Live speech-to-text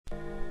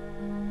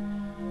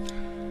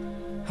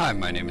Hi,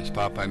 my name is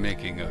Pop. I'm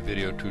making a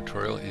video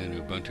tutorial in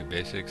Ubuntu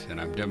Basics, and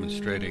I'm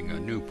demonstrating a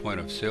new point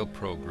of sale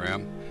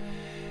program.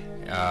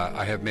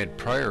 I have made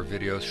prior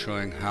videos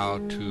showing how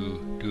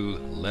to do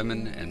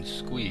lemon and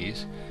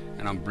squeeze,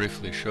 and I'll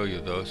briefly show you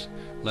those.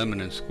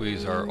 Lemon and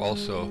squeeze are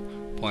also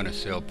point of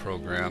sale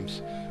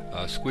programs.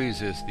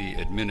 Squeeze is the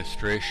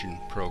administration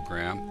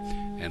program,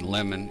 and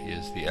lemon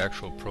is the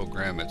actual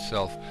program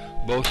itself.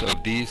 Both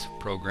of these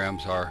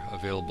programs are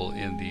available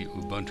in the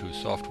Ubuntu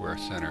Software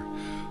Center.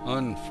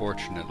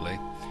 Unfortunately,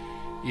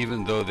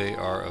 even though they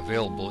are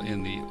available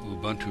in the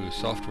Ubuntu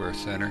Software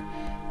Center,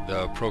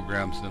 the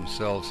programs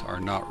themselves are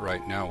not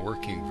right now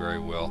working very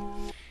well.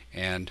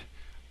 And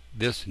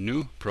this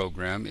new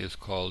program is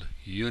called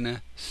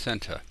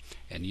Unicenta,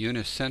 and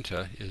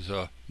Unicenta is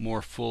a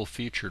more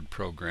full-featured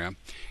program,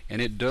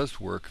 and it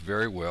does work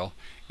very well,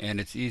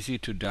 and it's easy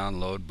to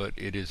download, but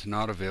it is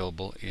not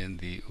available in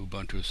the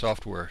Ubuntu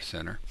Software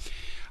Center.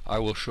 I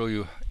will show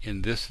you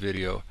in this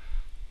video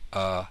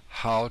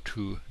how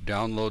to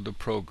download the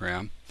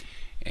program,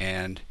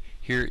 and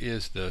here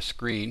is the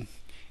screen,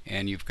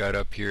 and you've got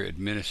up here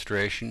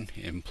administration,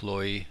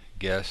 employee,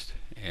 guest,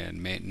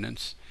 and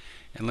maintenance.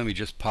 And let me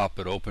just pop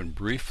it open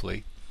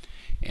briefly,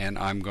 and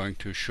I'm going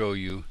to show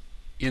you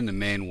in the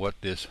main what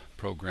this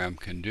program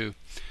can do.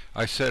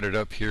 I set it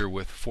up here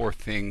with 4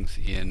 things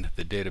in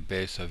the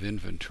database of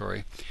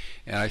inventory,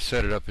 and I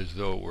set it up as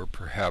though it were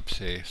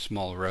perhaps a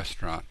small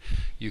restaurant.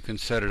 You can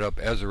set it up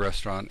as a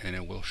restaurant, and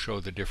it will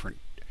show the different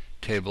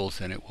tables,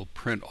 and it will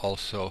print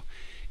also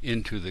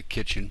into the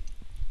kitchen.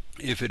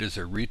 If it is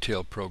a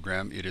retail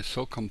program, it is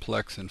so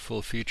complex and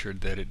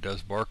full-featured that it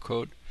does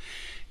barcode.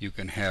 You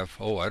can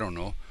have, I don't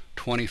know,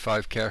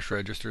 25 cash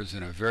registers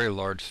in a very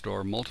large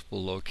store,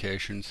 multiple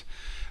locations,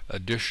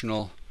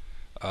 additional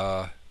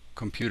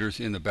computers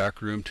in the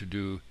back room to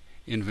do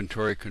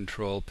inventory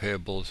control,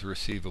 payables,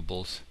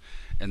 receivables,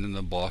 and then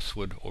the boss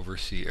would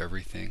oversee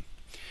everything.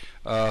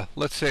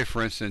 Let's say,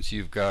 for instance,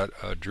 you've got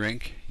a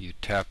drink, you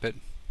tap it.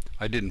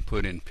 I didn't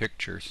put in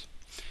pictures,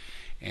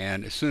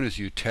 and as soon as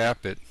you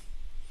tap it,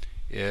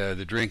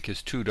 the drink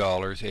is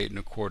 $2, 8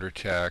 1/4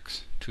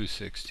 tax,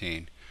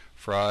 $2.16.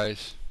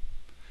 Fries,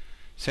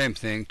 same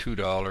thing,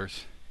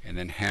 $2, and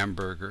then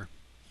hamburger,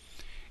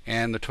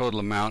 and the total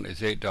amount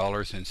is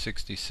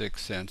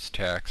 $8.66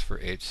 tax for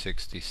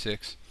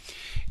 $8.66.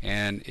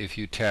 And if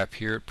you tap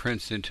here, it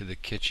prints into the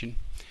kitchen,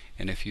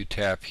 and if you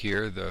tap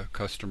here, the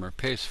customer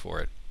pays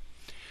for it.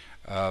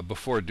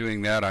 Before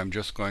doing that, I'm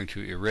just going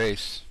to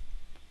erase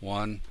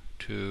 1,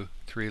 2,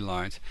 3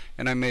 lines,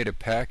 and I made a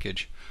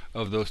package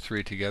of those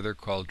 3 together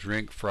called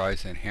drink,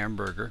 fries, and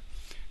hamburger,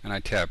 and I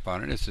tap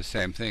on it. It's the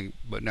same thing,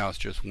 but now it's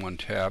just one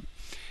tap.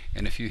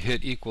 And if you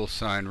hit equal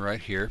sign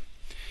right here,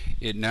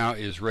 it now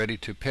is ready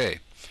to pay,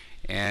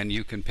 and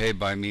you can pay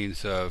by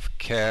means of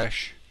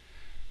cash,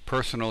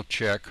 personal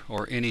check,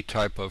 or any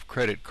type of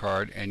credit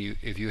card, and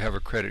if you have a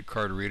credit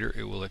card reader,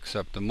 it will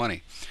accept the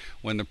money.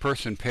 When the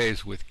person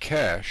pays with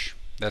cash,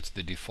 that's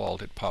the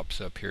default, it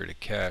pops up here to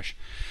cash,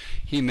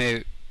 he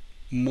may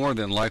more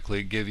than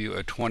likely give you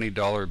a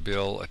 $20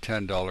 bill, a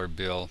 $10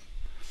 bill,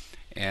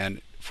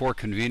 and for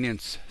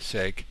convenience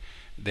sake,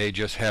 they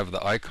just have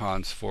the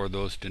icons for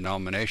those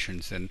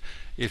denominations, and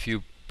if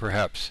you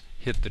perhaps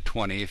hit the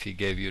 20, if he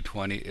gave you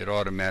 20, it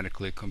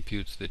automatically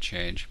computes the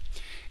change,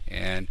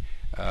 and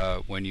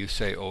when you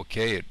say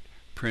OK, it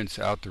prints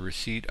out the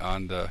receipt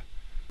on the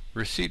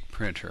receipt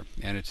printer,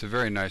 and it's a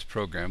very nice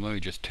program. Let me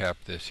just tap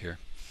this here,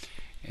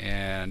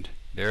 and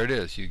there it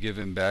is. You give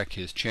him back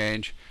his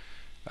change,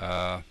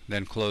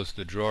 then close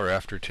the drawer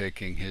after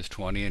taking his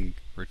 20 and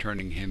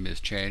returning him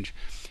his change,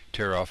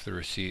 tear off the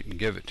receipt and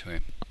give it to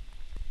him.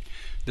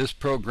 This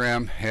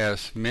program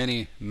has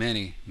many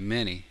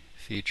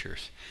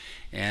features,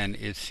 and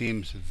it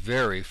seems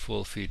very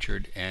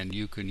full-featured, and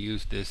you can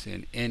use this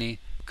in any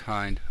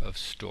kind of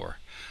store.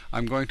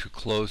 I'm going to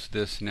close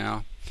this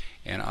now,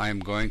 and I'm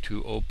going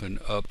to open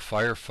up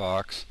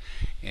Firefox,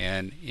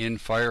 and in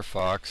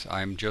Firefox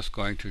I'm just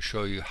going to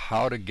show you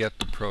how to get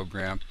the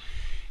program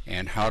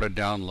and how to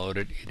download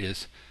it. It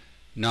is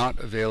not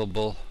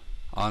available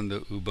on the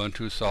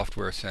Ubuntu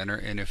Software Center,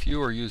 and if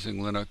you are using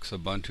Linux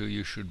Ubuntu,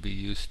 you should be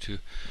used to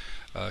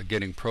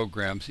getting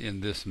programs in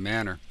this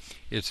manner.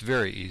 It's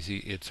very easy.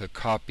 It's a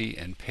copy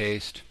and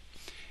paste,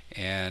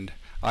 and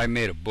I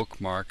made a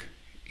bookmark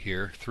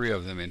here, 3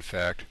 of them in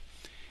fact,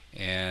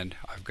 and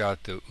I've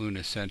got the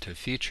Unicenta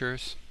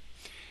features,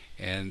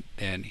 and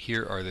then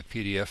here are the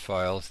PDF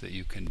files that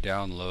you can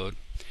download,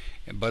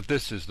 but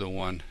this is the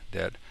one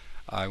that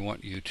I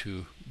want you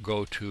to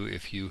go to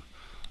if you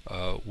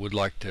would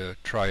like to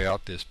try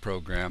out this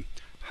program,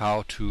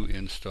 how to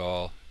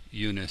install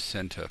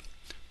Unicenta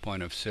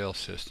point of sale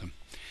system.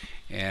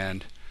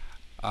 And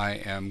I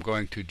am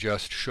going to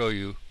just show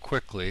you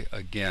quickly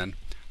again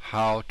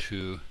how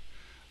to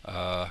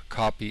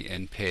copy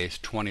and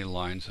paste 20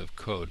 lines of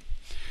code.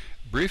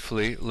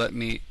 Briefly, let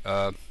me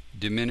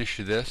diminish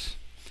this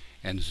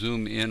and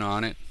zoom in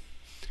on it,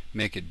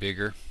 make it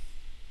bigger,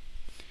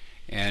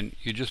 and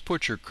you just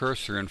put your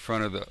cursor in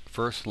front of the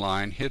first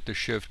line, hit the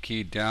shift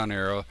key, down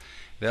arrow,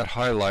 that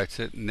highlights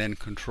it, and then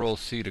control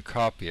C to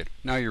copy it.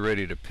 Now you're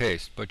ready to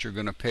paste, but you're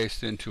going to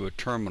paste into a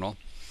terminal.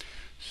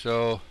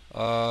 So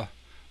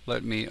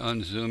let me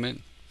unzoom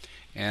it,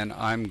 and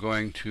I'm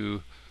going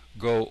to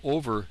go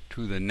over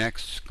to the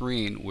next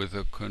screen with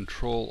a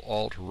Control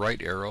Alt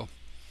right arrow.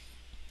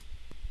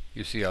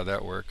 You see how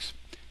that works.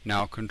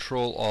 Now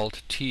Control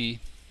Alt T,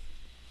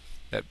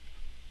 that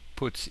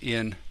puts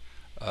in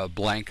a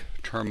blank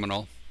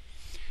terminal,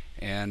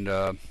 and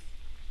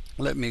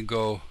let me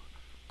go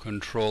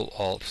Control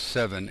Alt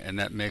 7, and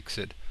that makes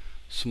it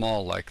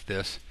small like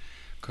this.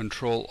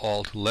 Control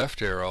Alt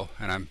left arrow,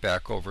 and I'm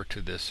back over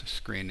to this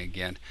screen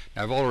again.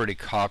 Now I've already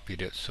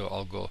copied it, so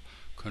I'll go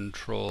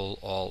Control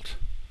Alt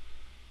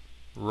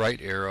right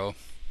arrow.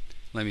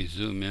 Let me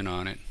zoom in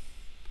on it.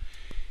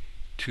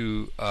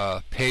 To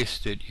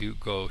paste it, you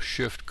go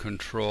Shift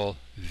Control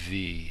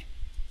V,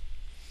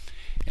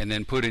 and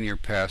then put in your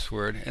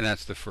password, and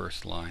that's the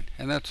first line,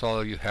 and that's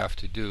all you have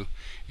to do.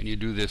 And you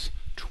do this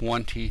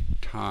 20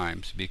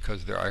 times,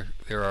 because there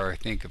are, I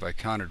think, if I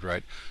counted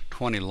right,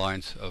 20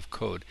 lines of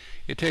code.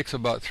 It takes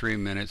about 3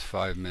 minutes,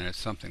 5 minutes,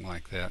 something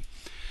like that.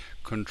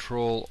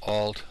 Control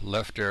Alt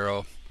left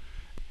arrow,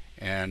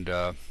 and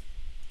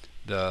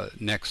the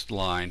next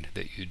line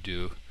that you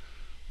do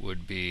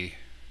would be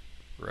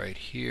right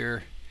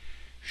here.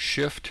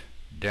 Shift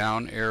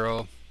down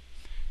arrow,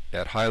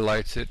 that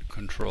highlights it,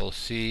 Control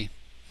C,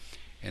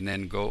 and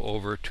then go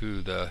over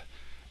to the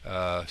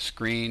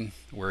screen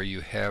where you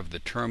have the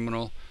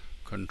terminal,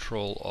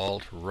 Control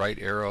Alt right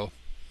arrow,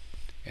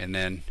 and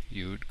then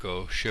you would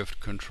go Shift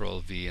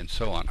Control V, and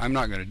so on. I'm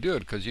not going to do it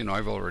because, you know,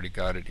 I've already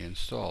got it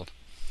installed.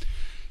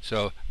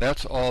 So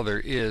that's all there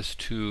is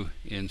to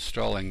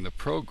installing the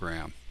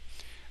program.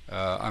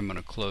 I'm going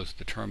to close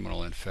the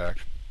terminal, in fact.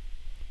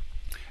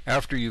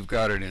 After you've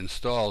got it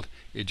installed,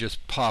 it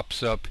just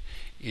pops up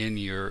in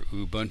your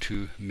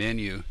Ubuntu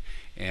menu,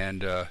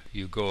 and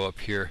you go up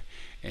here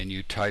and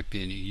you type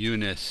in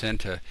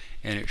Unicenta,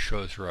 and it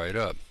shows right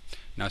up.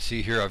 Now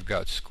see here, I've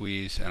got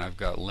squeeze and I've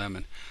got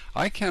lemon.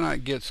 I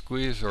cannot get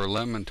squeeze or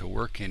lemon to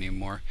work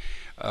anymore.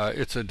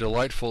 It's a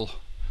delightful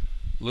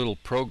little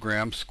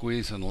program,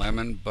 squeeze and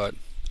lemon, but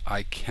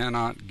I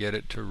cannot get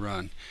it to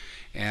run.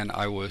 And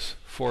I was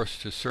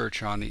forced to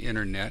search on the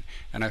internet,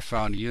 and I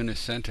found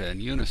Unicenta,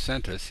 and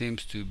Unicenta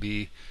seems to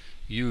be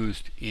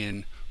used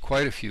in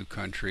quite a few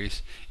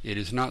countries. It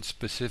is not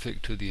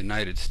specific to the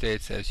United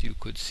States, as you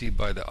could see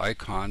by the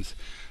icons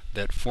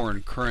that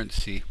foreign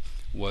currency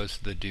was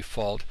the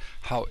default.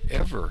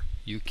 However,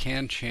 you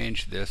can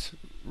change this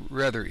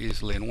rather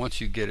easily, and once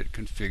you get it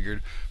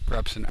configured,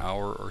 perhaps an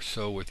hour or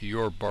so with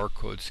your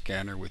barcode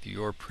scanner, with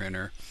your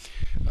printer,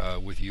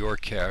 with your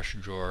cash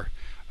drawer,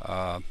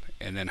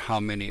 and then how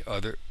many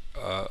other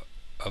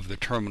of the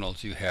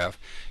terminals you have,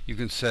 you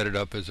can set it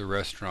up as a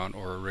restaurant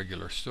or a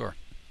regular store.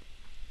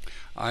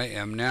 I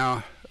am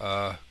now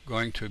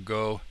going to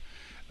go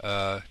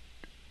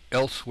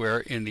elsewhere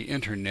in the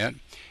internet,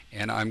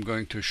 and I'm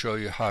going to show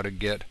you how to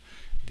get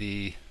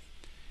the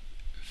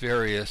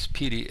various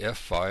PDF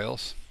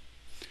files.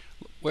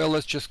 Well,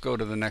 let's just go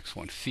to the next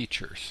one,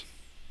 features.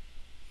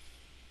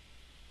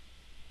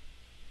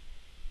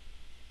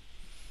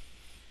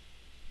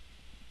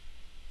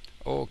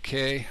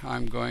 Okay,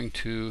 I'm going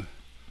to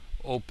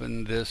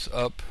open this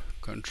up,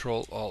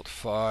 Control Alt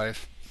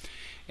 5,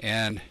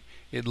 and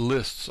it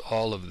lists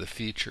all of the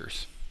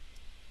features.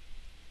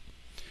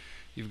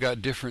 You've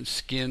got different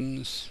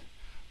skins,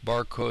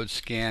 barcode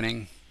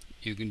scanning,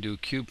 you can do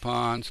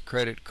coupons,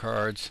 credit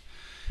cards,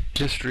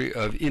 history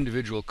of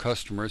individual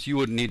customers. You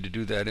wouldn't need to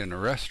do that in a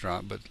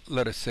restaurant, but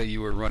let us say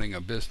you were running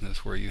a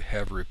business where you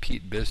have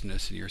repeat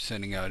business and you're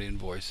sending out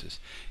invoices.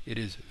 It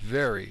is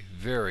very,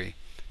 very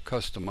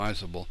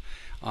customizable.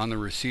 On the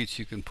receipts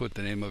you can put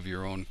the name of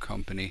your own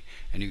company,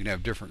 and you can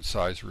have different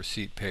size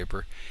receipt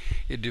paper.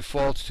 It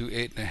defaults to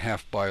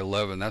 8.5 by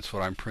 11. That's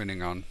what I'm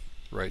printing on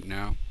right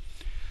now.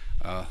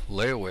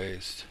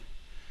 Layaways,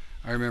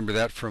 I remember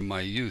that from my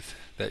youth.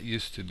 That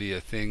used to be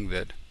a thing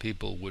that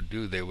people would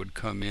do. They would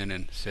come in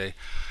and say,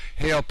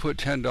 hey, I'll put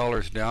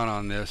 $10 down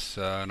on this,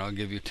 and I'll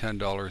give you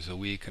 $10 a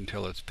week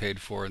until it's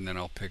paid for, and then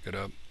I'll pick it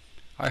up.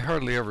 I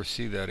hardly ever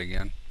see that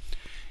again.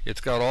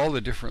 It's got all the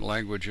different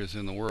languages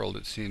in the world,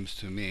 it seems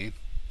to me.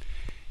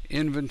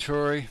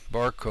 Inventory,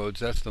 barcodes,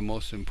 that's the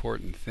most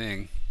important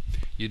thing.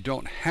 You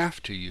don't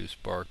have to use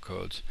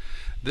barcodes.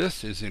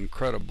 This is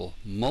incredible.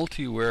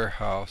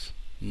 Multi-warehouse,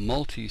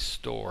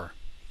 multi-store.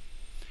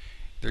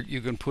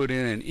 You can put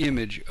in an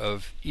image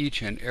of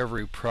each and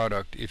every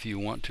product if you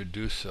want to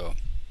do so.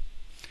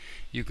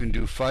 You can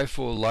do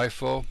FIFO,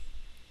 LIFO,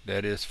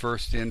 that is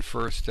first in,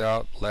 first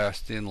out,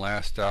 last in,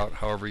 last out,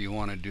 however you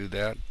want to do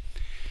that.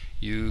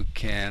 You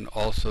can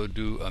also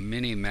do a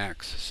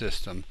mini-max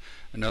system.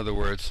 In other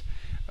words,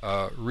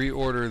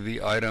 reorder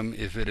the item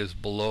if it is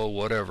below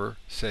whatever,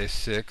 say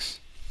 6,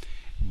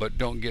 but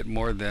don't get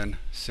more than,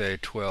 say,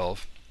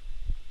 12.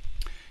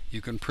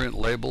 You can print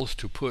labels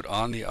to put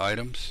on the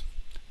items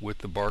with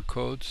the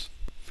barcodes.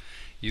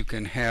 You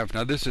can have,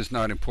 now this is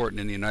not important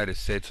in the United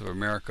States of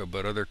America,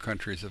 but other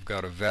countries have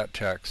got a VAT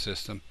tax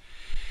system.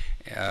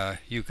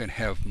 You can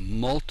have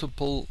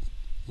multiple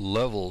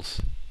levels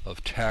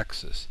of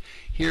taxes.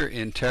 Here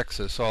in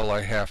Texas, all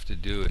I have to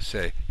do is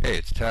say, hey,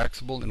 it's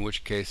taxable, in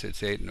which case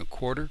it's 8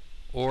 1/4,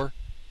 or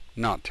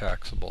not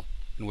taxable,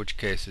 in which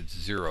case it's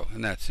 0,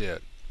 and that's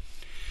it.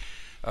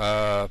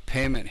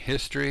 Payment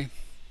history,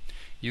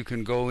 you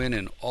can go in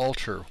and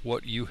alter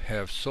what you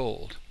have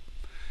sold.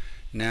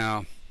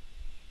 Now,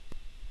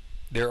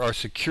 there are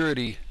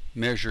security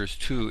measures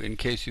too, in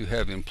case you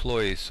have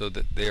employees, so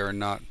that they are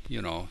not,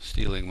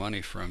 stealing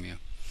money from you.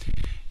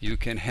 You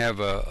can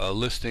have a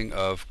listing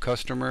of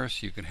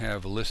customers. You can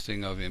have a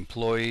listing of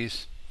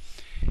employees.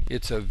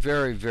 It's a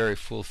very, very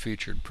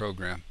full-featured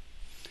program.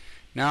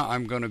 Now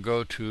I'm going to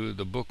go to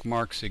the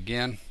bookmarks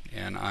again,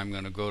 and I'm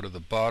going to go to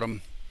the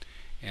bottom,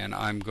 and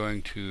I'm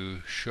going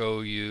to show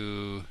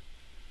you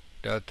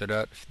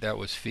that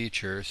was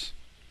features.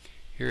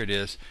 Here it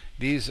is.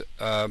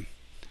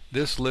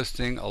 This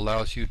listing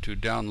allows you to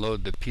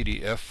download the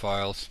PDF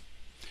files,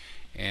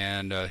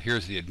 and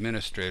here's the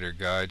administrator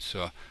guide,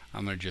 so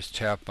I'm going to just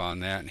tap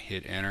on that and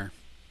hit enter.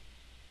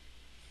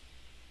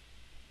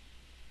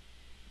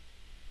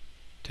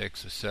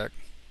 Takes a sec.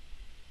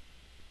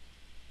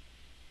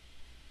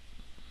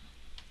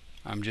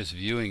 I'm just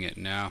viewing it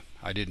now.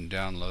 I didn't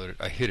download it.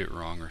 I hit it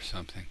wrong or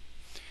something.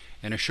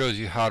 And it shows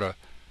you how to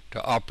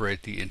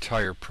operate the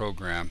entire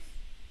program.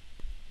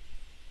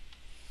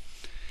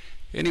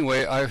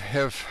 Anyway, I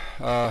have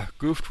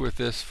goofed with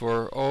this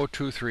for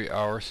 2-3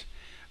 hours.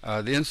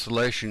 The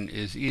installation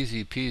is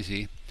easy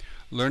peasy.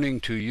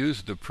 Learning to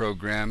use the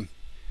program,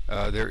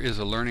 there is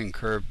a learning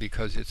curve,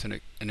 because it's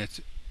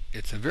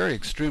a very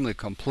extremely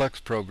complex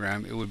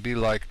program. It would be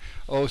like,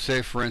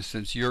 say for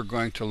instance, you're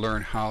going to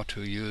learn how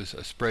to use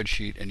a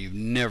spreadsheet and you've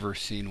never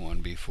seen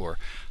one before.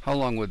 How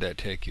long would that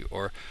take you?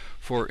 Or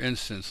for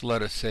instance,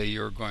 let us say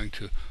you're going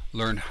to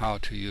learn how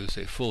to use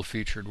a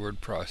full-featured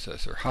word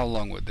processor. How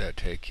long would that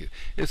take you?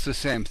 It's the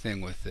same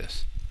thing with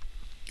this.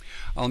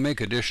 I'll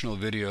make additional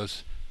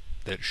videos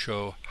that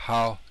show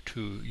how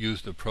to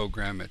use the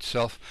program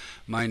itself.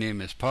 My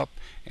name is Pup,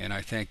 and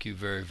I thank you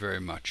very, very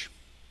much.